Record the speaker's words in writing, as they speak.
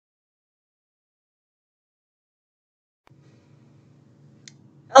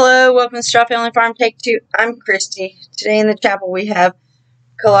Hello, welcome to Straw Family Farm Take 2. I'm Christy. Today in the chapel we have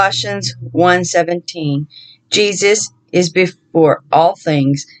Colossians 1:17. Jesus is before all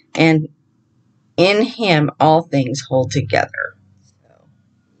things, and in him all things hold together. So,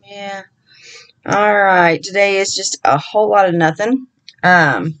 yeah. Alright, today is just a whole lot of nothing.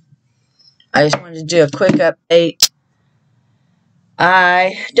 I just wanted to do a quick update.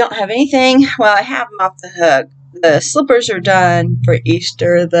 I don't have anything. Well, I have them off the hook. The slippers are done for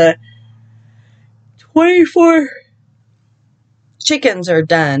Easter. The 24 chickens are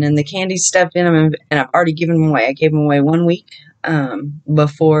done, and the candy's stuffed in them, and I've already given them away. I gave them away 1 week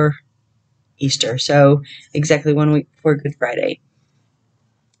before Easter, so exactly 1 week before Good Friday.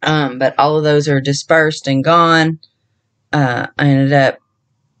 But all of those are dispersed and gone. I ended up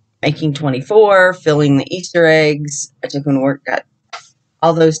making 24, filling the Easter eggs. I took them to work, got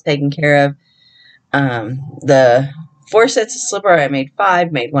all those taken care of. The 4 sets of slipper, I made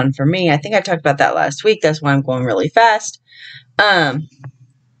 5, made 1 for me. I think I talked about that last week. That's why I'm going really fast. I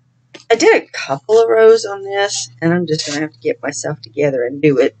did a couple of rows on this, and I'm just going to have to get myself together and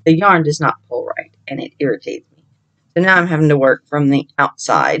do it. The yarn does not pull right, and it irritates me. So now I'm having to work from the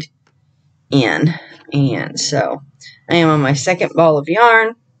outside in, and so I am on my second ball of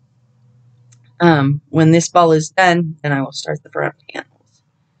yarn. When this ball is done, then I will start the front panels.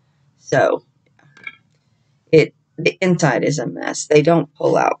 So the inside is a mess. They don't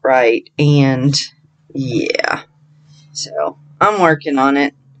pull out right, and yeah. So I'm working on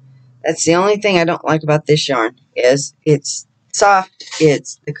it. That's the only thing I don't like about this yarn, is it's soft,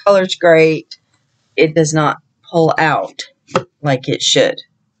 the color's great, it does not pull out like it should.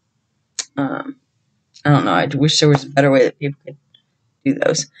 I don't know, I wish there was a better way that people could do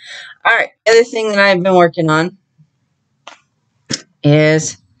those. Alright, the other thing that I've been working on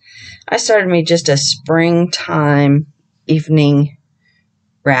is I started me just a springtime evening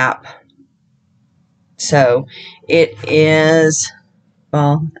wrap. So it is,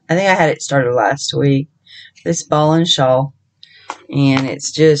 well, I think I had it started last week. This ball and shawl, and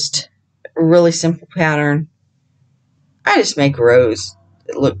it's just a really simple pattern. I just make rows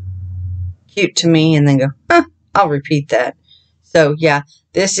that look cute to me and then go, I'll repeat that. So yeah,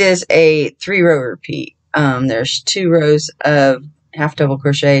 this is a 3-row repeat. There's 2 rows of half double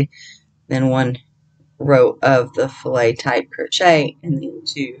crochet, then 1 row of the fillet type crochet, and then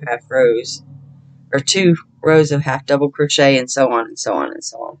 2 rows of half double crochet, and so on and so on and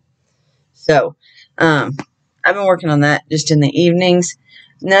so on. So I've been working on that just in the evenings.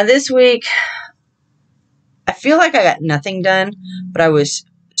 Now this week, I feel like I got nothing done, but I was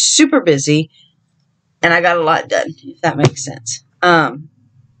super busy, and I got a lot done, if that makes sense.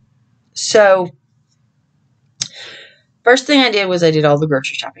 So first thing I did was I did all the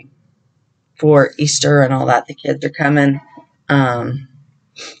grocery shopping for Easter and all that. The kids are coming.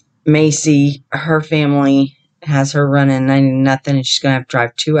 Macy, her family has her running 90 nothing, and she's going to have to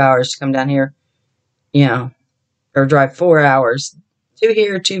drive 2 hours to come down here, you know, or drive 4 hours, 2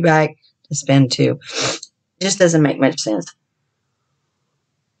 here, 2 back, to spend 2. Just doesn't make much sense.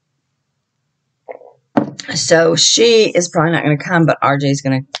 So she is probably not going to come, but RJ's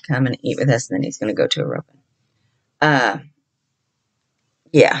going to come and eat with us, and then he's going to go to a roping.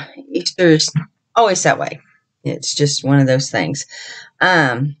 Yeah, Easter's always that way. It's just one of those things.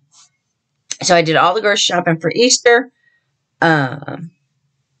 So I did all the grocery shopping for Easter. Then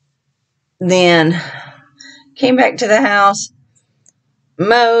came back to the house,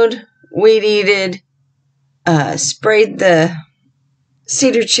 mowed, weed-eated, sprayed the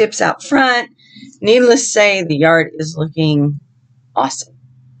cedar chips out front. Needless to say, the yard is looking awesome.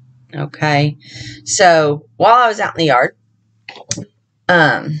 Okay, so while I was out in the yard,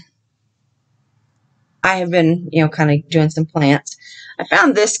 I have been, kind of doing some plants. I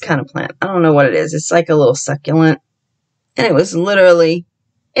found this kind of plant. I don't know what it is. It's like a little succulent, and it was literally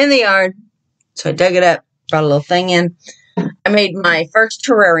in the yard. So I dug it up, brought a little thing in. I made my first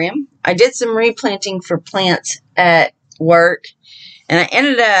terrarium. I did some replanting for plants at work, and I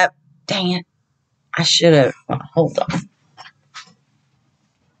ended up, dang it, I should have, hold on.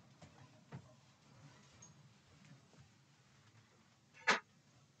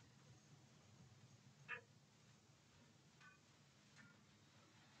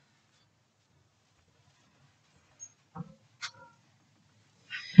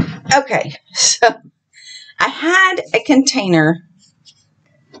 Okay, so I had a container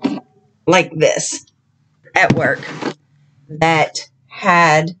like this at work that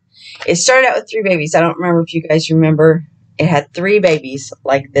had, it started out with 3 babies. I don't remember if you guys remember. It had 3 babies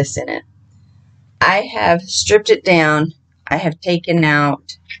like this in it. I have stripped it down. I have taken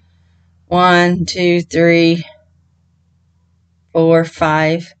out 1, 2, 3, 4,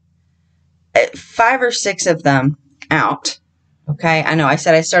 5, 5 or 6 of them out. Okay, I know I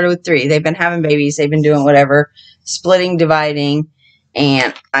said I started with 3. They've been having babies. They've been doing whatever, splitting, dividing,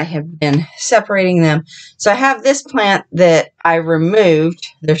 and I have been separating them. So I have this plant that I removed.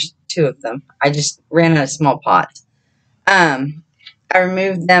 There's 2 of them. I just ran out of small pots. I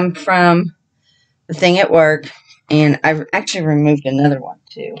removed them from the thing at work, and I actually removed another one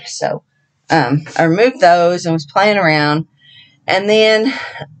too. So I removed those and was playing around. And then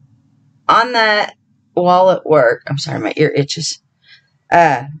on that wall at work, I'm sorry, my ear itches.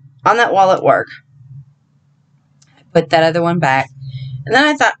 On that wall at work, I put that other one back. And then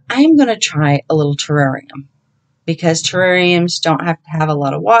I thought, I'm going to try a little terrarium, because terrariums don't have to have a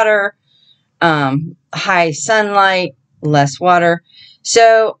lot of water, high sunlight, less water.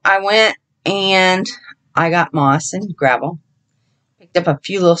 So I went and I got moss and gravel, picked up a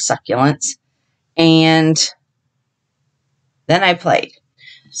few little succulents, and then I played.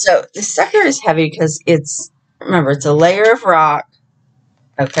 So the sucker is heavy because remember, it's a layer of rock.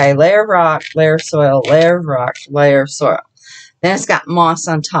 Okay, layer of rock, layer of soil, layer of rock, layer of soil. Then it's got moss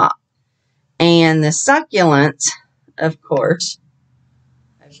on top. And the succulents, of course,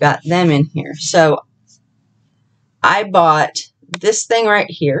 I've got them in here. So I bought this thing right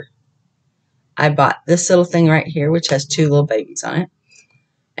here. I bought this little thing right here, which has 2 little babies on it.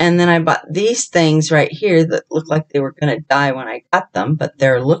 And then I bought these things right here that look like they were going to die when I got them, but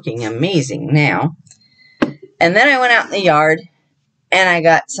they're looking amazing now. And then I went out in the yard and I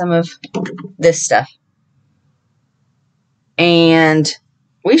got some of this stuff. And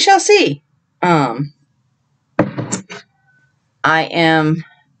we shall see. I am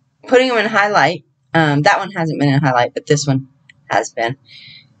putting them in highlight. That one hasn't been in highlight, but this one has been.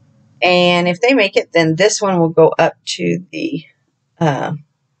 And if they make it, then this one will go up to the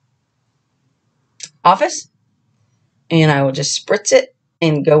office, and I will just spritz it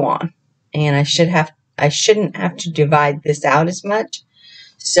and go on. And I shouldn't have to divide this out as much.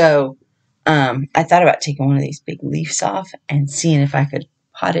 So I thought about taking one of these big leaves off and seeing if I could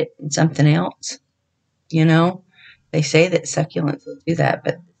pot it in something else. You know, they say that succulents will do that,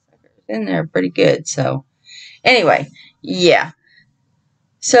 but the suckers in there are pretty good. So anyway, yeah.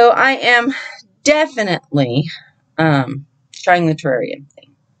 So I am definitely trying the terrarium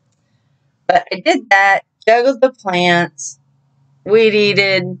thing. But I did that, juggled the plants,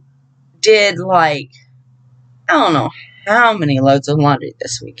 weed-eated, did like, I don't know how many loads of laundry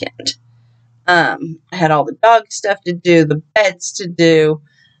this weekend. I had all the dog stuff to do, the beds to do,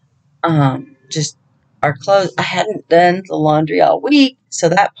 just our clothes. I hadn't done the laundry all week, so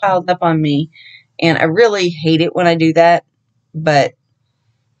that piled up on me. And I really hate it when I do that. But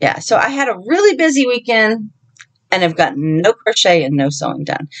yeah, so I had a really busy weekend and I've gotten no crochet and no sewing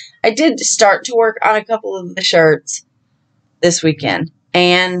done. I did start to work on a couple of the shirts this weekend,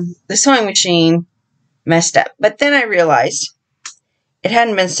 and the sewing machine messed up. But then I realized it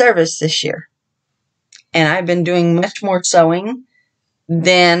hadn't been serviced this year. And I've been doing much more sewing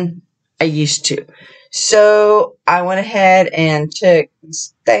than I used to. So I went ahead and took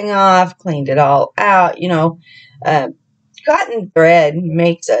this thing off, cleaned it all out. You know, cotton thread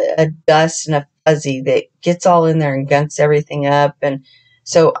makes a dust and a fuzzy that gets all in there and gunks everything up. And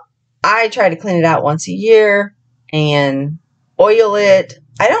so I try to clean it out once a year and oil it.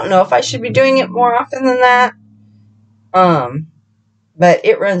 I don't know if I should be doing it more often than that. But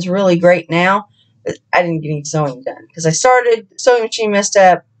it runs really great now. But I didn't get any sewing done because I started, the sewing machine messed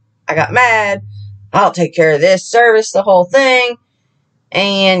up. I got mad. I'll take care of this, service the whole thing.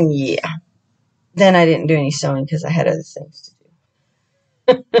 And yeah, then I didn't do any sewing because I had other things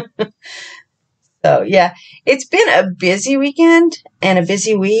to do. So yeah, it's been a busy weekend and a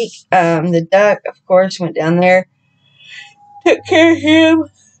busy week. The duck, of course, went down there, took care of him.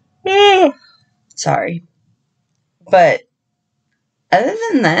 Oh, sorry. But other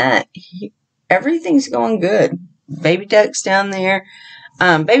than that, everything's going good. Baby duck's down there.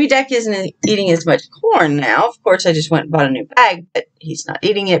 Baby duck isn't eating as much corn now. Of course, I just went and bought a new bag, but he's not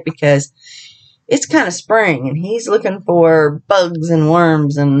eating it because it's kind of spring, and he's looking for bugs and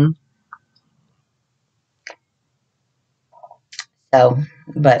worms. And so,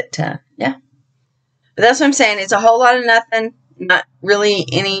 but yeah. But that's what I'm saying. It's a whole lot of nothing. Not really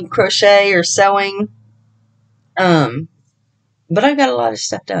any crochet or sewing. But I got a lot of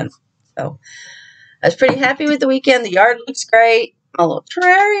stuff done. So I was pretty happy with the weekend. The yard looks great. My little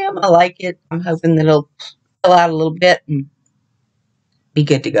terrarium, I like it. I'm hoping that it'll fill out a little bit and be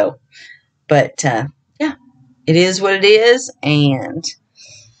good to go. But yeah, it is what it is. And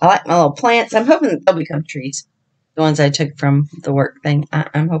I like my little plants. I'm hoping that they'll become trees. The ones I took from the work thing.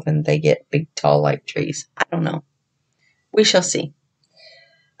 I'm hoping they get big, tall, like trees. I don't know. we shall see.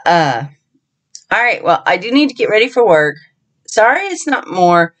 All right, well, I do need to get ready for work. Sorry it's not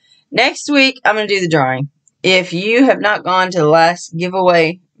more. Next week, I'm going to do the drawing. If you have not gone to the last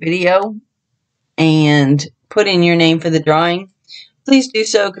giveaway video and put in your name for the drawing, please do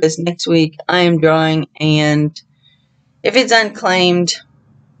so, because next week I am drawing, and if it's unclaimed,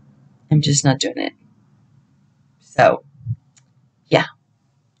 I'm just not doing it. So, yeah,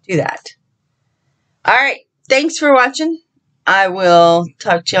 do that. All right, thanks for watching. I will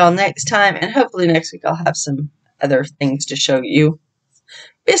talk to y'all next time, and hopefully next week I'll have some other things to show you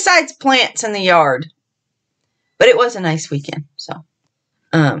besides plants in the yard. But it was a nice weekend, so.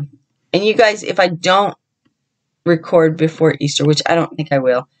 And you guys, if I don't record before Easter, which I don't think I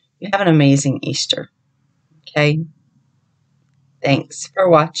will, you have an amazing Easter. Okay? Thanks for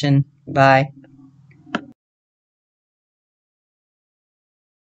watching. Bye.